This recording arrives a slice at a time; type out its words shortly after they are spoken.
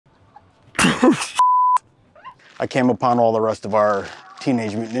I came upon all the rest of our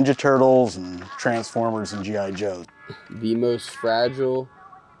Teenage Mutant Ninja Turtles and Transformers and G.I. Joe. The most fragile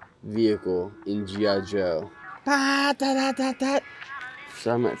vehicle in G.I. Joe. So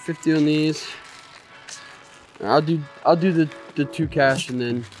I'm at 50 on these. I'll do the 2 cash and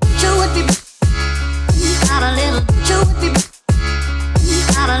then.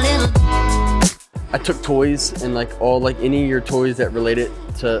 I took toys and like any of your toys that relate it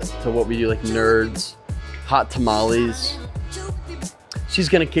to what we do, like nerds, hot tamales. She's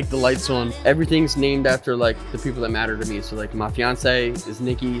gonna kick the lights on. Everything's named after like the people that matter to me. So like my fiance is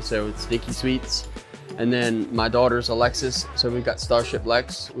Nicky, so it's Nicky Sweets. And then my daughter's Alexis, so we've got Starship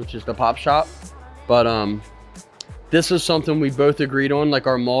Lex, which is the pop shop. But this is something we both agreed on. Like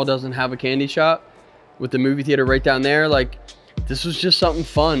our mall doesn't have a candy shop with the movie theater right down there. Like this was just something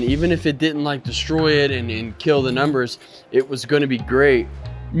fun. Even if it didn't like destroy it and kill the numbers, it was gonna be great.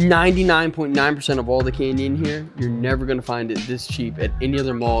 99.9% of all the candy in here, you're never gonna find it this cheap at any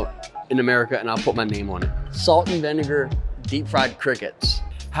other mall in America, and I'll put my name on it. Salt and vinegar deep fried crickets.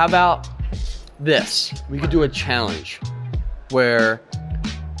 How about this? We could do a challenge where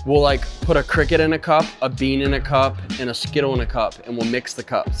we'll like put a cricket in a cup, a bean in a cup, and a Skittle in a cup, and we'll mix the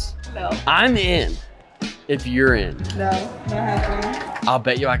cups. No. I'm in if you're in. No, not happening. I'll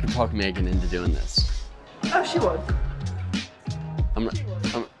bet you I can talk Megan into doing this. Oh, she would.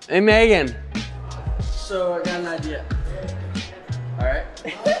 Hey Megan. So I got an idea. All right.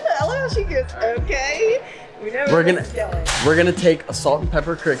 I love how she goes, okay. We know where this is going. We're gonna take a salt and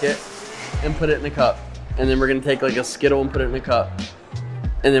pepper cricket and put it in a cup. And then we're gonna take like a Skittle and put it in a cup.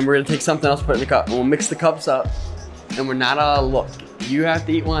 And then we're gonna take something else, put it in a cup. And we'll mix the cups up. And we're not look, you have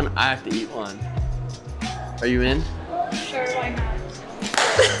to eat one, I have to eat one. Are you in? Sure, why not?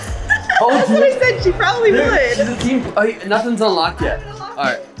 That's what I said, she probably would. She's a team. Oh, nothing's unlocked yet. All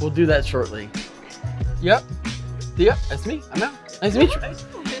right, we'll do that shortly. Yep, that's me, I'm out. Nice to meet you.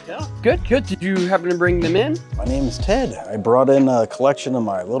 Good. Did you happen to bring them in? My name's Ted. I brought in a collection of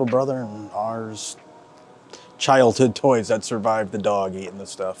my little brother and ours childhood toys that survived the dog eating the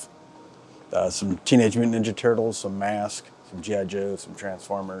stuff. Some Teenage Mutant Ninja Turtles, some m.a.s.k, some G.I. Joe, some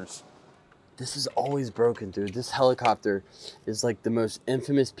Transformers. This is always broken, dude. This helicopter is like the most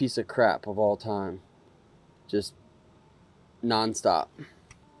infamous piece of crap of all time. Just nonstop.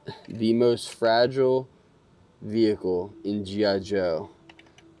 The most fragile vehicle in G.I. Joe.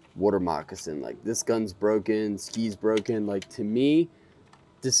 Water moccasin. Like this gun's broken, ski's broken. Like to me,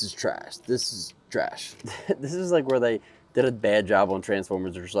 this is trash. This is trash. This is like where they did a bad job on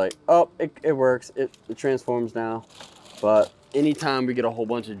Transformers. They're just like, oh, it works. It transforms now. But anytime we get a whole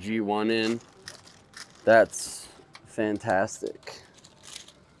bunch of G1 in, that's fantastic.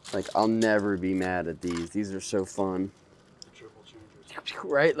 Like I'll never be mad at these. These are so fun.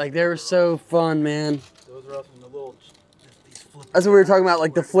 Right? Like they were so fun, man. Those are awesome. The little, that's what we were talking about,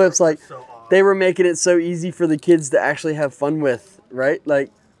 like the flips, like they were making it so easy for the kids to actually have fun with, right?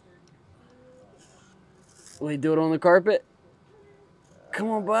 Like, will he do it on the carpet? Come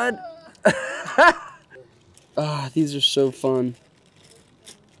on, bud. These are so fun.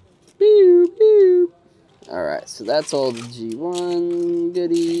 Beep, beep. All right, so that's all the G1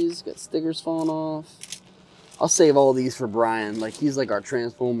 goodies. Got stickers falling off. I'll save all these for Brian. Like he's like our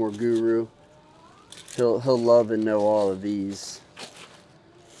Transformer guru. He'll love and know all of these.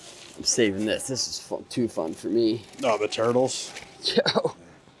 I'm saving this. This is fun, too fun for me. Oh, the turtles. Yo.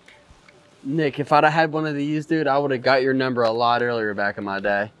 Nick, if I'd have had one of these, dude, I would have got your number a lot earlier back in my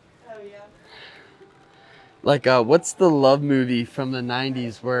day. Oh, yeah. Like, what's the love movie from the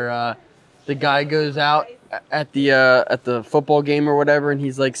 90s where the guy goes out at the football game or whatever and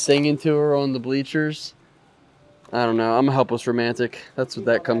he's like singing to her on the bleachers? I don't know. I'm a helpless romantic. That's what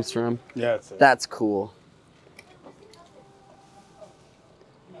that comes from. Yeah, that's cool.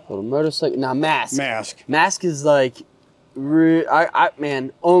 Little motorcycle. Now, m.a.s.k. m.a.s.k. m.a.s.k is like,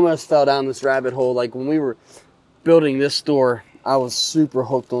 man, almost fell down this rabbit hole. Like when we were building this store, I was super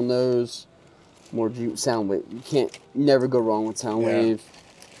hooked on those. More Soundwave. You can't never go wrong with Soundwave.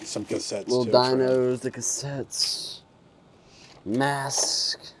 Yeah. Some cassettes. Little too, dinos, the cassettes.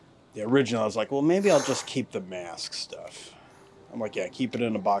 m.a.s.k. The original, I was like, well, maybe I'll just keep the m.a.s.k stuff. I'm like, yeah, keep it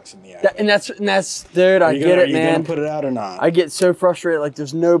in a box in the attic. And that's, dude, I get it, man. Are you gonna put it out or not? I get so frustrated. Like,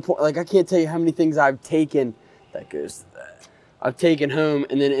 there's no point. Like, I can't tell you how many things I've taken. That goes to that. I've taken home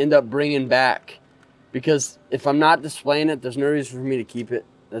and then end up bringing back, because if I'm not displaying it, there's no reason for me to keep it.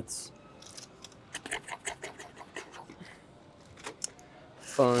 That's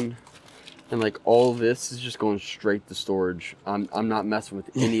fun. And like all this is just going straight to storage. I'm not messing with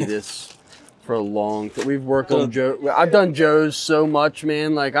any of this for a long time. We've worked on Joe. I've done Joe's so much,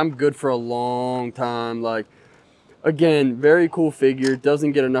 man. Like, I'm good for a long time. Like, again, very cool figure.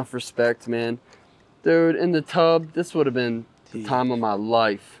 Doesn't get enough respect, man. Dude, in the tub, this would have been the time of my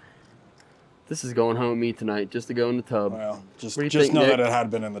life. This is going home with me tonight, just to go in the tub. Well, just think, know Nick? that it had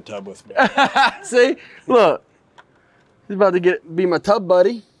been in the tub with me. See? Look. He's about to be my tub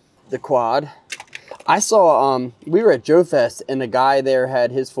buddy. The quad. I saw, we were at Joe Fest, and the guy there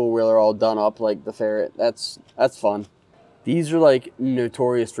had his four-wheeler all done up like the Ferret. That's fun. These are, like,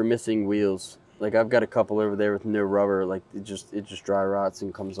 notorious for missing wheels. Like, I've got a couple over there with no rubber. Like, it just dry rots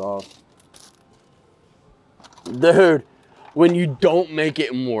and comes off. Dude, when you don't make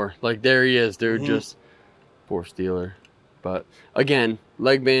it more, like, there he is, dude. Just poor Steeler. But again,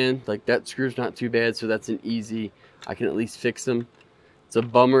 leg band, like, that screw's not too bad, so that's an easy. I can at least fix them. It's a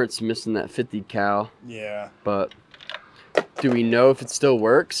bummer it's missing that 50 cal. Yeah. But do we know if it still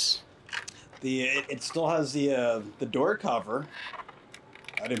works? It still has the door cover.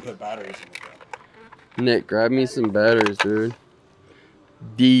 I didn't put batteries in it though. Nick, grab me some batteries, dude.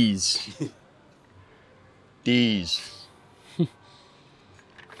 These.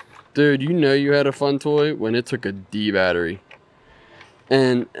 Dude, you know you had a fun toy when it took a D battery.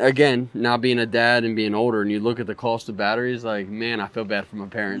 And again, now being a dad and being older, and you look at the cost of batteries, like, man, I feel bad for my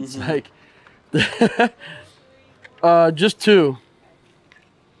parents. Like, just 2.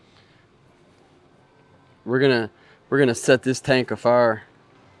 We're gonna set this tank afire.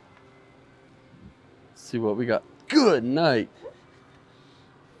 See what we got. Good night.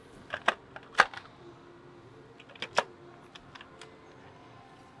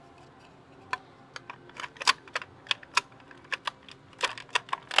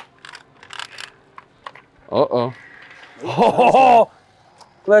 Uh-oh. Oh,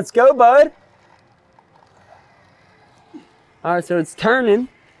 let's go, bud. All right, so it's turning,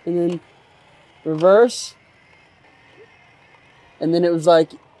 and then reverse. And then it was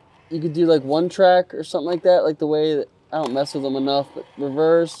like, you could do like 1 track or something like that, like the way that, I don't mess with them enough, but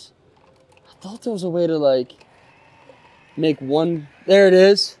reverse. I thought there was a way to like, make one, there it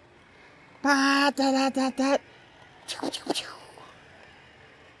is.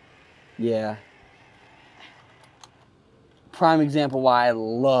 Yeah. Prime example why I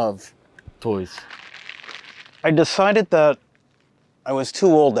love toys. I decided that I was too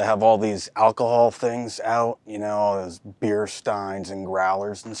old to have all these alcohol things out, you know, those beer steins and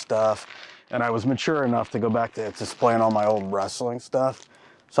growlers and stuff. And I was mature enough to go back to displaying all my old wrestling stuff.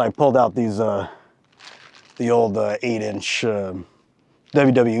 So I pulled out these, the old 8-inch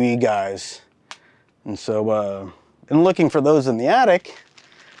WWE guys. And so, in looking for those in the attic,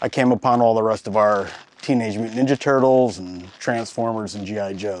 I came upon all the rest of our Teenage Mutant Ninja Turtles and Transformers and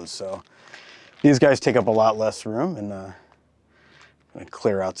G.I. Joes. So these guys take up a lot less room and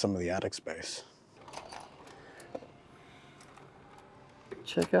clear out some of the attic space.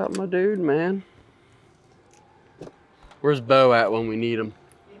 Check out my dude, man. Where's Bo at when we need him?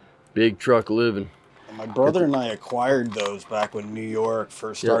 Big truck living. My brother and I acquired those back when New York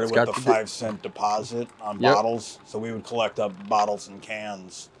first started with the 5-cent deposit on bottles. So we would collect up bottles and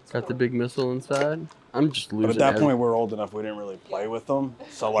cans. Got the big missile inside. I'm just losing. But at that point, we were old enough we didn't really play with them.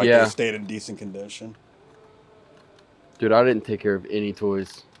 So like they stayed in decent condition. Dude, I didn't take care of any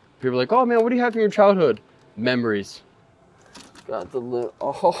toys. People are like, oh man, what do you have from your childhood? Memories. Got the little,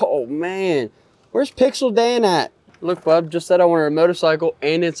 oh man. Where's Pixel Dan at? Look, bub, just said I wanted a motorcycle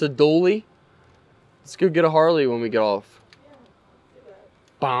and it's a dually. Let's go get a Harley when we get off.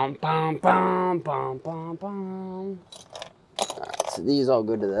 Bum, bum, bum, bum, bum, bum. Alright, so these all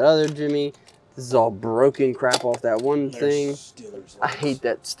go to that other Jimmy. This is all broken crap off that one thing. I hate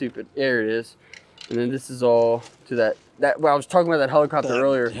that stupid. There it is. And then this is all to that. Well, I was talking about that helicopter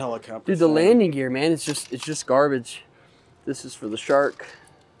earlier. Dude, the landing gear, man, it's just garbage. This is for the shark.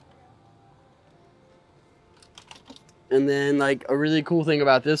 And then, like, a really cool thing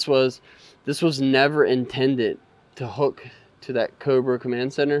about this was never intended to hook to that Cobra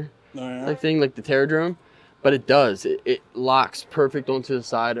command center like thing, like the Terradrome. But it does. It locks perfect onto the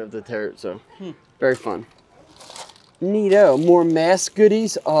side of the Terra. So, very fun. Neato. More m.a.s.k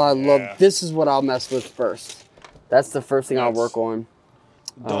goodies. Oh, I love. This is what I'll mess with first. That's the first thing I'll work on.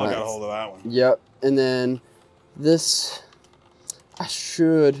 Dog got a hold of that one. Yep. And then this,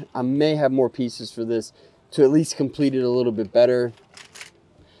 I may have more pieces for this to at least complete it a little bit better.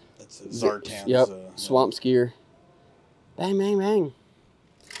 That's Zartan's. Yep. Swamp skier. Bang, bang, bang.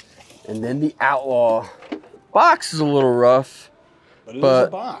 And then the Outlaw. Box is a little rough. But it is a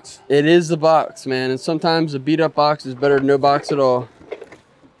box. It is the box, man. And sometimes a beat up box is better than no box at all.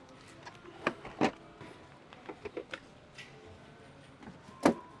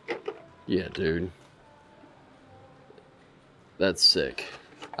 Yeah, dude. That's sick.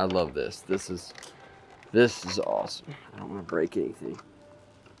 I love this. This is awesome. I don't want to break anything.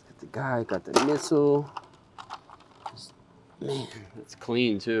 Got the guy, got the missile. Man, that's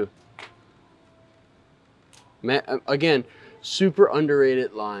clean too. Man, again, super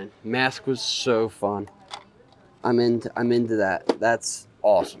underrated line. M.a.s.k was so fun. I'm into that. That's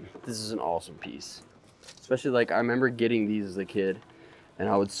awesome. This is an awesome piece. Especially like I remember getting these as a kid, and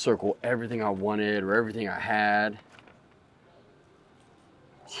I would circle everything I wanted or everything I had.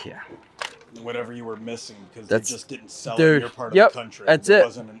 Yeah. Whatever you were missing because they just didn't sell dude, in your part of the country. That's there it.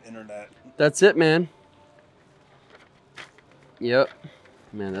 Wasn't an internet. That's it, man. Yep.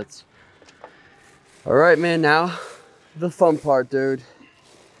 Man, that's... All right, man, now the fun part, dude.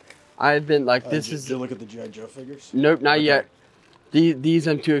 I've been like, this is... Did you look at the G.I. Joe figures? Nope, not yet. These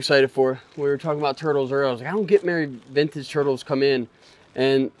I'm too excited for. We were talking about turtles earlier. I was like, I don't get many vintage turtles come in.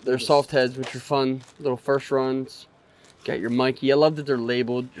 And they're soft heads, which are fun. Little first runs. Got your Mikey. I love that they're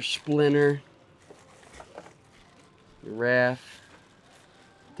labeled. Your Splinter. Your Raph.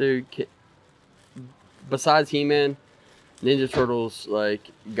 Dude, besides He-Man, Ninja Turtles, like,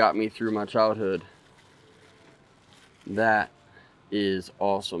 got me through my childhood. That is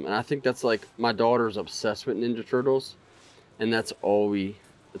awesome. And I think that's like, my daughter's obsessed with Ninja Turtles. And that's all we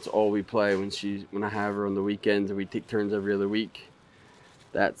play when I have her on the weekends and we take turns every other week.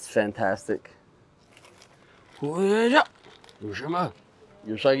 That's fantastic. Your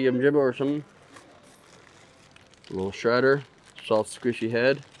Psyche of Jibba or something. A little shredder, soft squishy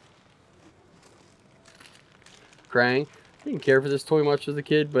head. Krang. I didn't care for this toy much as a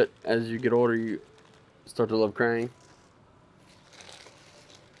kid, but as you get older, you start to love Krang.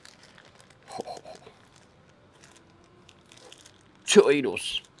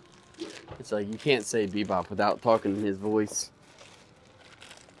 Choitos. It's like you can't say Bebop without talking in his voice.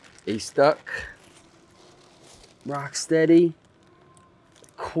 A Stuck. Rocksteady.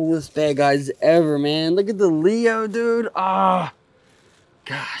 Coolest bad guys ever, man. Look at the Leo, dude. Ah,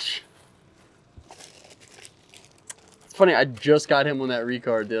 gosh. It's funny, I just got him on that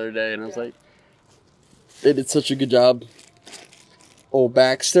recard the other day, and I was like, they did such a good job. Old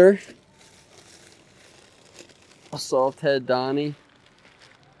Baxter. A soft head Donnie.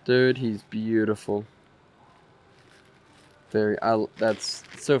 Dude, he's beautiful. It's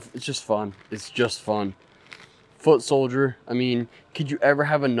just fun. It's just fun. Foot Soldier. I mean, could you ever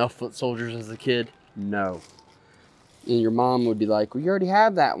have enough Foot Soldiers as a kid? No. And your mom would be like, well, you already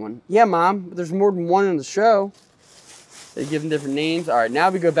have that one. Yeah, Mom, but there's more than one in the show. They give them different names. All right, now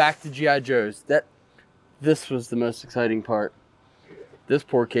we go back to G.I. Joes. This was the most exciting part. This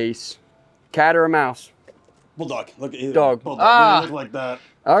poor case. Cat or a mouse? Bulldog. Look at dog. Bulldog. Ah. Look like that.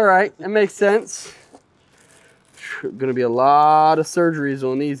 All right, that makes sense. Gonna be a lot of surgeries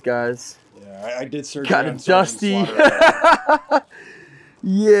on these guys. Yeah, I did surgery. Got on a dusty. Slaughter.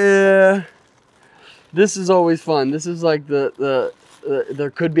 Yeah. This is always fun. This is like there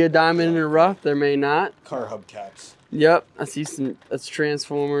could be a diamond in the rough. There may not. Car hubcaps. Yep, I see some. That's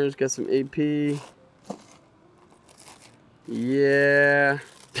Transformers. Got some AP. Yeah.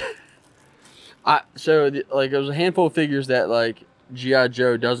 Like there's a handful of figures that like G.I.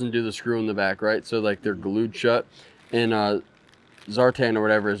 Joe doesn't do the screw in the back, right? So like they're glued shut, and Zartan or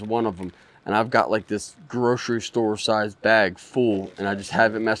whatever is one of them. And I've got like this grocery store sized bag full, and I just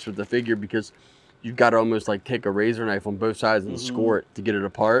haven't messed with the figure because you've got to almost like take a razor knife on both sides and score it to get it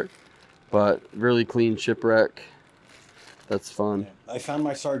apart. But really clean shipwreck. That's fun. Yeah. I found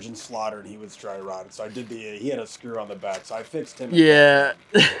my Sergeant Slaughter and he was dry rotted, so I did he had a screw on the back, so I fixed him. Yeah.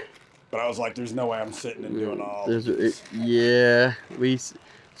 But I was like, there's no way I'm sitting and doing all this. Yeah, we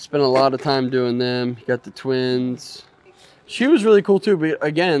spent a lot of time doing them. You got the twins. She was really cool too, but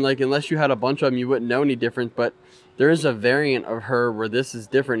again, like unless you had a bunch of them, you wouldn't know any different. But there is a variant of her where this is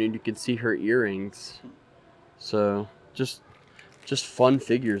different, and you can see her earrings. So just fun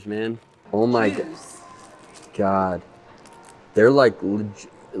figures, man. Oh my god, they're like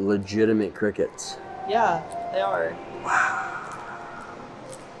legitimate crickets. Yeah, they are. Wow.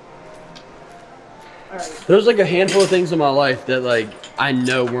 All right. There's like a handful of things in my life that like I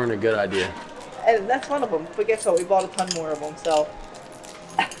know weren't a good idea. And that's one of them. But guess what? We bought a ton more of them, so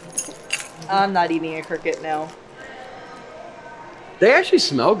I'm not eating a cricket now. They actually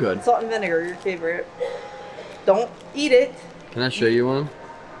smell good. Salt and vinegar, your favorite. Don't eat it. Can I show you one?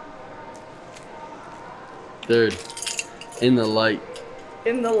 Dude, in the light.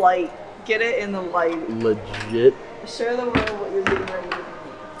 In the light. Get it in the light. Legit. Show the world what you're getting ready to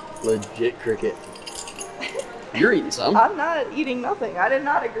eat. Legit cricket. You're eating some. I'm not eating nothing. I did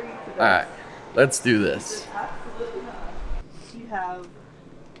not agree to that. Alright, let's do this. Absolutely not. You have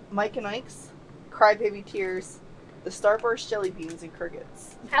Mike and Ike's, Crybaby Tears, the Starburst Jelly Beans, and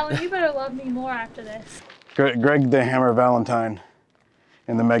Crickets. Allan, you better love me more after this. Greg the Hammer Valentine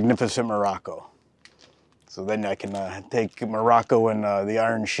and the Magnificent Morocco. So then I can take Morocco and the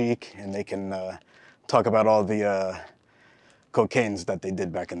Iron Sheik, and they can talk about all the cocaines that they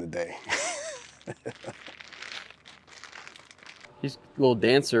did back in the day. He's a little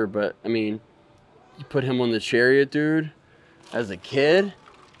dancer, but I mean, you put him on the chariot, dude, as a kid,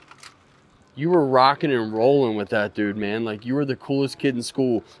 you were rocking and rolling with that dude, man. Like, you were the coolest kid in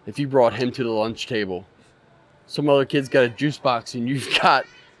school if you brought him to the lunch table. Some other kid's got a juice box and you've got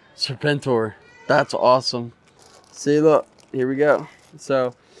Serpentor. That's awesome. See, look, here we go.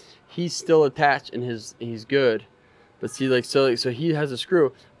 So he's still attached and he's good. But see, like, so he has a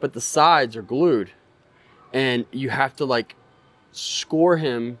screw, but the sides are glued. And you have to, like, score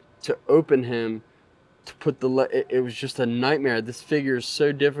him to open him to put the, it was just a nightmare. This figure is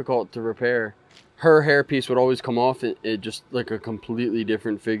so difficult to repair. Her hairpiece would always come off, it just like a completely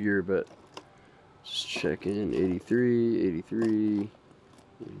different figure, but just checking. 83, 83,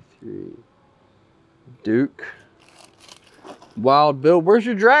 83. Duke. Wild Bill. Where's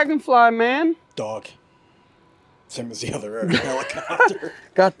your dragonfly, man? Dog. Same as the other helicopter.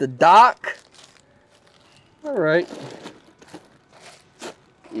 Got the dock. All right.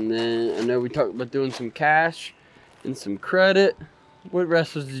 And then I know we talked about doing some cash and some credit. What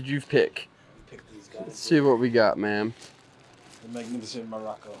wrestlers did you pick? Pick these guys. Let's see what we got, ma'am. The Magnificent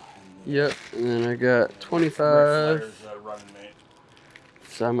Morocco. Yep. And then I got 25. Running mate.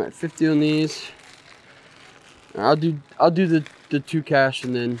 So I'm at 50 on these. I'll do the 2 cash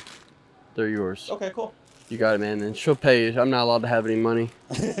and then they're yours. Okay, cool. You got it, man. And she'll pay you. I'm not allowed to have any money.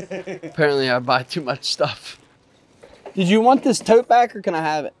 Apparently I buy too much stuff. Did you want this tote back or can I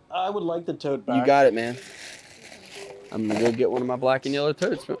have it? I would like the tote back. You got it, man. I'm gonna go get one of my black and yellow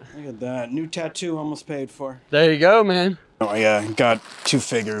totes. Look at that. New tattoo almost paid for. There you go, man. I got 2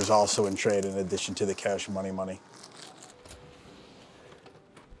 figures also in trade in addition to the cash money.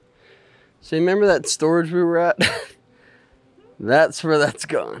 So you remember that storage we were at? That's where that's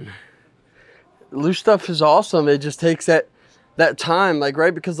gone. Loose stuff is awesome. It just takes that time, like,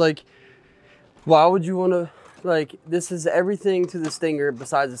 right? Because, like, why would you want to, like, this is everything to the Stinger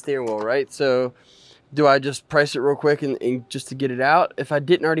besides the steering wheel, right? So do I just price it real quick and just to get it out? If I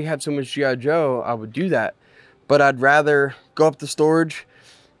didn't already have so much G.I. Joe, I would do that. But I'd rather go up to storage,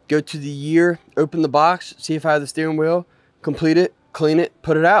 go to the year, open the box, see if I have the steering wheel, complete it, clean it,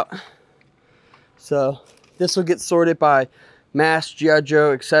 put it out. So this will get sorted by m.a.s.k, G.I.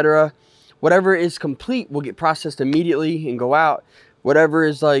 Joe, etc. Whatever is complete will get processed immediately and go out. Whatever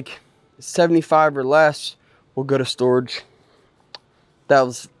is like 75 or less will go to storage. That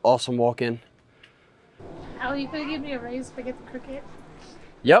was awesome walk-in. Allan, you gonna give me a raise if I get the cricket?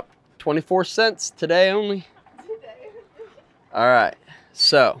 Yep, 24 cents today only. All right,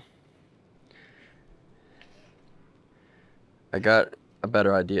 so I got a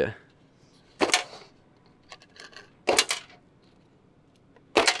better idea.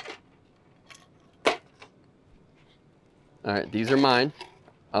 All right, these are mine.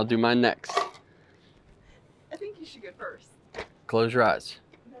 I'll do mine next. I think you should go first. Close your eyes.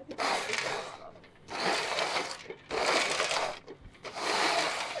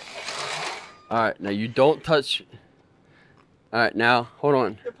 All right, now you don't touch. All right, now hold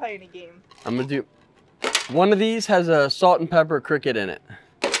on. They're playing a game. I'm gonna do. One of these has a salt and pepper cricket in it.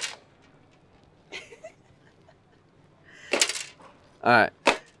 All right.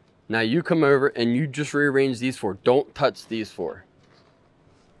 Now you come over and you just rearrange these 4. Don't touch these 4.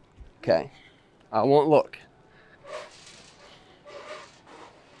 Okay. I won't look.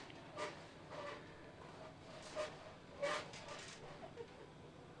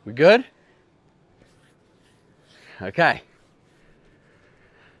 We good? Okay.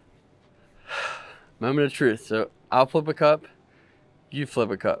 Moment of truth. So I'll flip a cup. You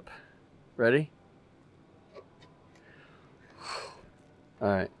flip a cup. Ready? All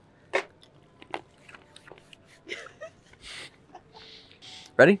right.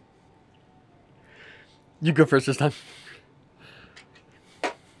 Ready? You go first this time.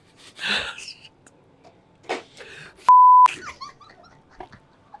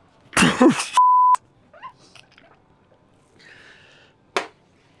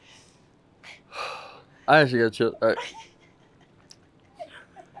 I actually got chill. All right.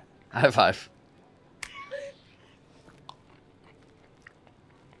 High five.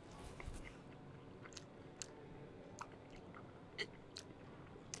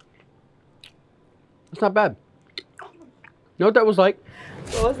 It's not bad. You know what that was like?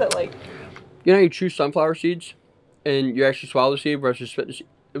 What was that like? You know, you chew sunflower seeds and you actually swallow the seed versus spit the seed.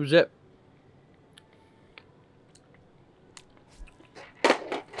 It was it.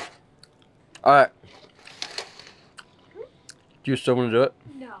 All right. Do you still want to do it?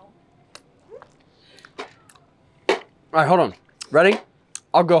 No. All right, hold on. Ready?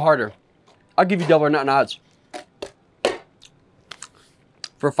 I'll go harder. I'll give you double or nothing odds.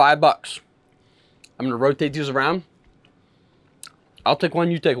 For $5. I'm gonna rotate these around. I'll take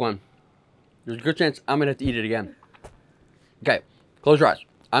one, you take one. There's a good chance I'm gonna have to eat it again. Okay, close your eyes.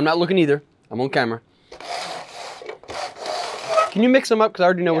 I'm not looking either. I'm on camera. Can you mix them up? Because I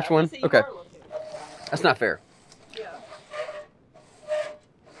already know which one. Okay. That's not fair. Yeah.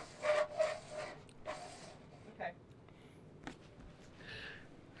 Okay.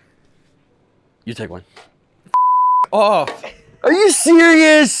 You take one. Off. Are you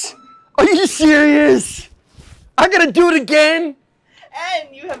serious? Are you serious? I gotta do it again?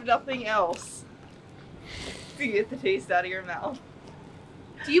 And you have nothing else to get the taste out of your mouth.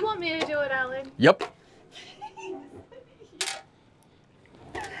 Do you want me to do it, Allan? Yep.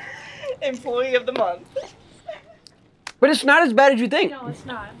 Employee of the month. But it's not as bad as you think. No, it's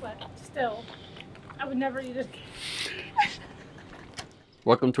not, but still. I would never eat it.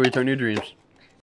 Welcome to Eternia Dreams.